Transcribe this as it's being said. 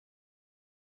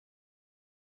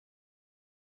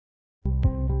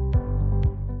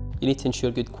you need to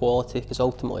ensure good quality, because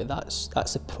ultimately that's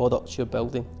the product you're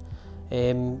building.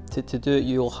 To do it,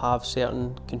 you'll have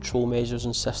certain control measures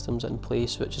and systems in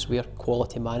place, which is where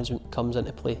quality management comes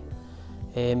into play.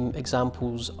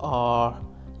 Examples are,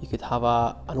 you could have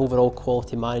an overall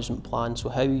quality management plan, so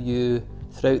how you,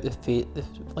 throughout the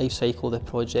life cycle of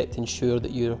the project, ensure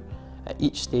that you're at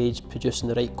each stage producing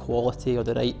the right quality or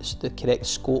the correct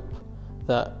scope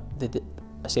that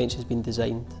essentially has been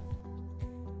designed.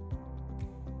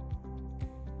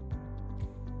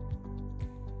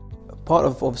 Part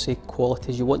of obviously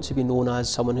quality is you want to be known as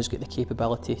someone who's got the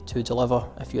capability to deliver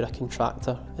if you're a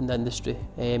contractor in the industry.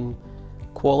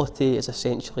 Quality is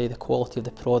essentially the quality of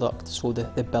the product, so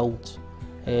the build.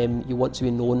 You want to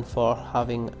be known for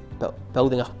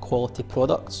building a quality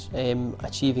product,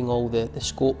 achieving all the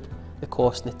scope, the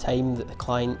cost and the time that the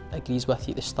client agrees with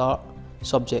you at the start,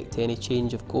 subject to any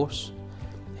change of course.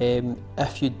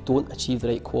 If you don't achieve the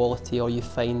right quality, or you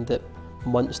find that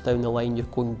months down the line you're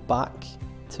going back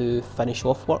to finish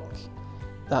off work,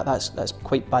 that's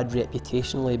quite bad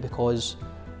reputationally, because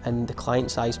in the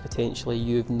client's eyes potentially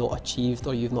you've not achieved,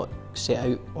 or you've not set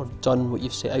out or done what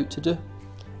you've set out to do,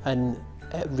 and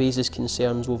it raises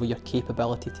concerns over your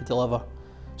capability to deliver.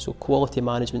 So quality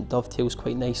management dovetails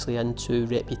quite nicely into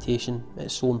reputation.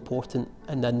 It's so important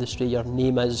in the industry. Your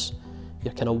name is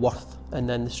your kind of worth in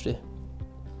the industry.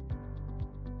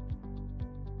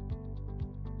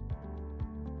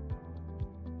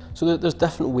 So there's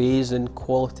different ways, and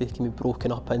quality can be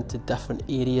broken up into different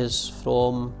areas,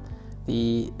 from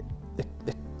the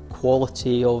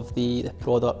quality of the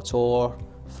product, or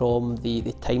from the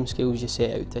timescales you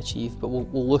set out to achieve. But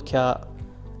we'll look at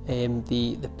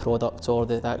the product, or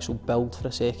the actual build for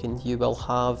a second. You will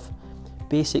have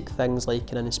basic things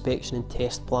like an inspection and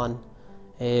test plan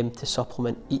to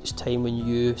supplement each time when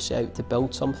you set out to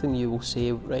build something. You will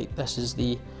say, right,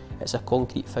 it's a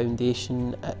concrete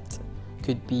foundation, it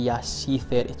could be a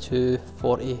C32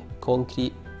 40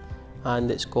 concrete, and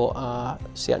it's got a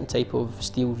certain type of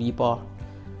steel rebar.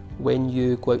 When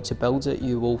you go out to build it,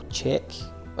 you will check,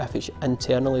 if it's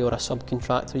internally or a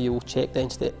subcontractor, you will check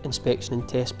the inspection and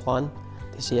test plan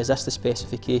to say, is this the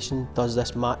specification? Does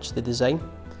this match the design?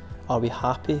 Are we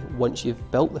happy? Once you've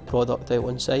built the product out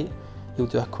on site, you'll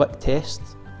do a quick test.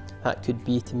 That could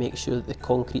be to make sure that the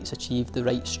concrete's achieved the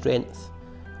right strength,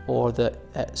 or that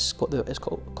it's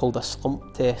called a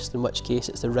slump test, in which case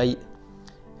it's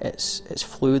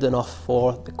fluid enough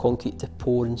for the concrete to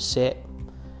pour and set.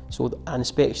 So an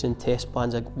inspection and test plan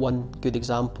is one good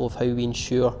example of how we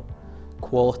ensure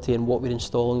quality, and what we're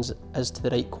installing is to the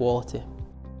right quality.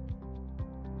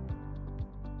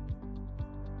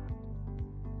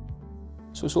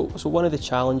 So one of the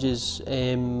challenges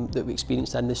that we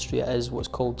experience in the industry is what's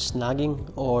called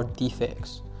snagging or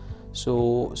defects.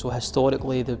 So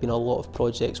historically there have been a lot of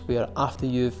projects where after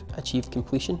you've achieved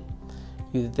completion,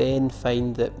 you then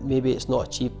find that maybe it's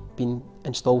not been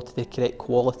installed to the correct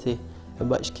quality, in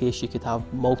which case you could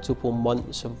have multiple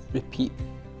months of repeat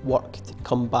work to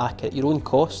come back at your own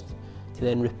cost to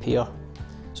then repair.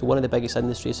 So one of the biggest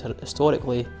industries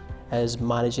historically is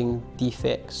managing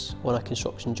defects on a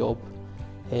construction job.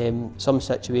 Some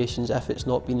situations, if it's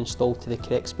not been installed to the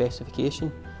correct specification,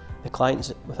 the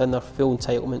client's within their full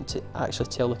entitlement to actually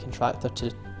tell the contractor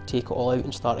to take it all out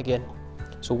and start again.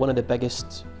 So one of the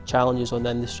biggest challenges on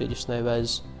the industry just now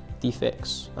is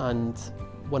defects, and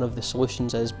one of the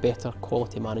solutions is better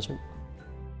quality management.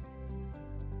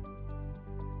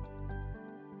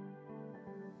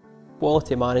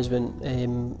 Quality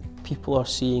management, people are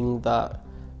seeing that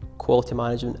quality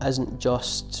management isn't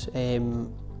just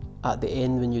at the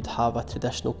end when you'd have a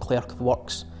traditional clerk of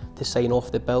works to sign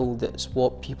off the build. It's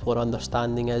what people are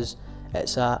understanding is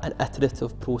it's an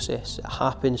iterative process. It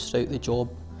happens throughout the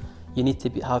job. You need to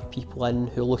have people in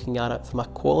who are looking at it from a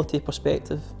quality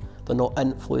perspective. They're not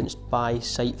influenced by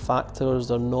site factors,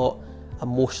 they're not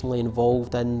emotionally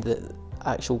involved in the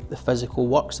physical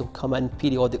works. They'll come in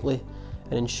periodically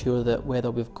and ensure that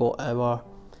whether we've got our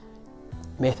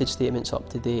method statements up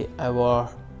to date, our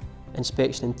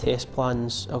inspection and test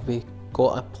plans, have we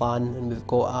got a plan and we've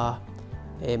got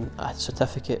a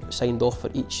certificate signed off for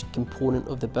each component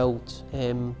of the build.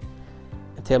 In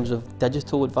terms of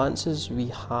digital advances, we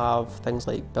have things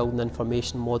like building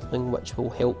information modelling, which will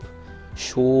help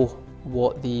show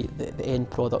what the end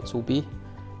products will be.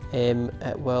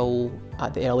 It will,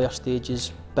 at the earlier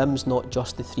stages, BIM's not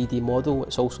just the 3D model,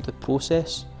 it's also the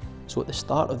process. So at the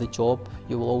start of the job,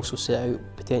 you will also set out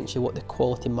potentially what the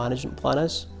quality management plan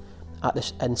is at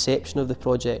the inception of the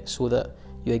project, so that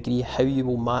you agree how you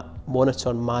will monitor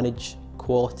and manage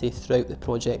quality throughout the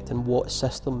project and what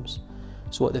systems.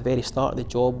 So at the very start of the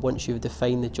job, once you've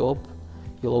defined the job,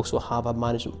 you'll also have a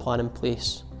management plan in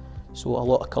place. So a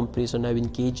lot of companies are now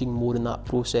engaging more in that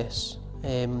process,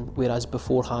 whereas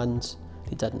beforehand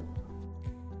they didn't.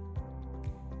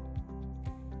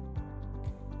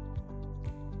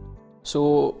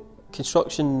 So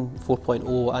Construction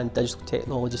 4.0 and digital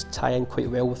technologies tie in quite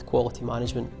well with quality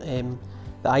management.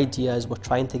 The idea is we're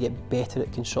trying to get better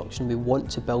at construction. We want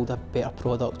to build a better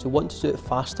product. We want to do it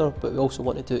faster, but we also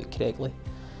want to do it correctly.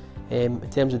 In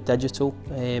terms of digital,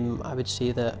 I would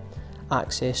say that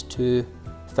access to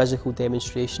physical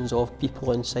demonstrations of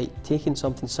people on site, taking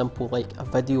something simple like a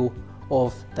video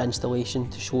of the installation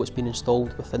to show it's been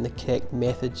installed within the correct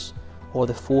methods, or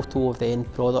the photo of the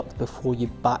end product before you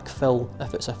backfill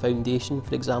if it's a foundation,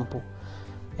 for example.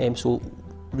 So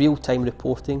real-time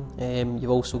reporting. You've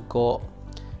also got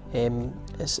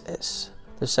there's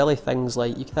silly things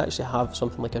like you can actually have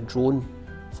something like a drone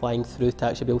flying through to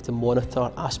actually be able to monitor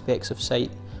aspects of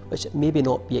site which maybe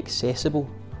not be accessible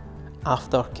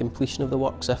after completion of the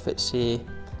works. If it's a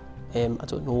I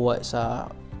don't know, it's a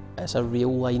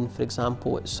rail line, for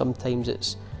example.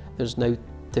 There's now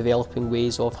developing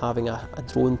ways of having a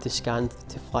drone to scan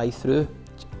to fly through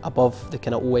above the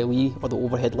kind of OLE or the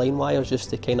overhead line wires, just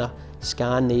to kind of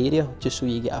scan the area, just so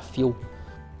you get a feel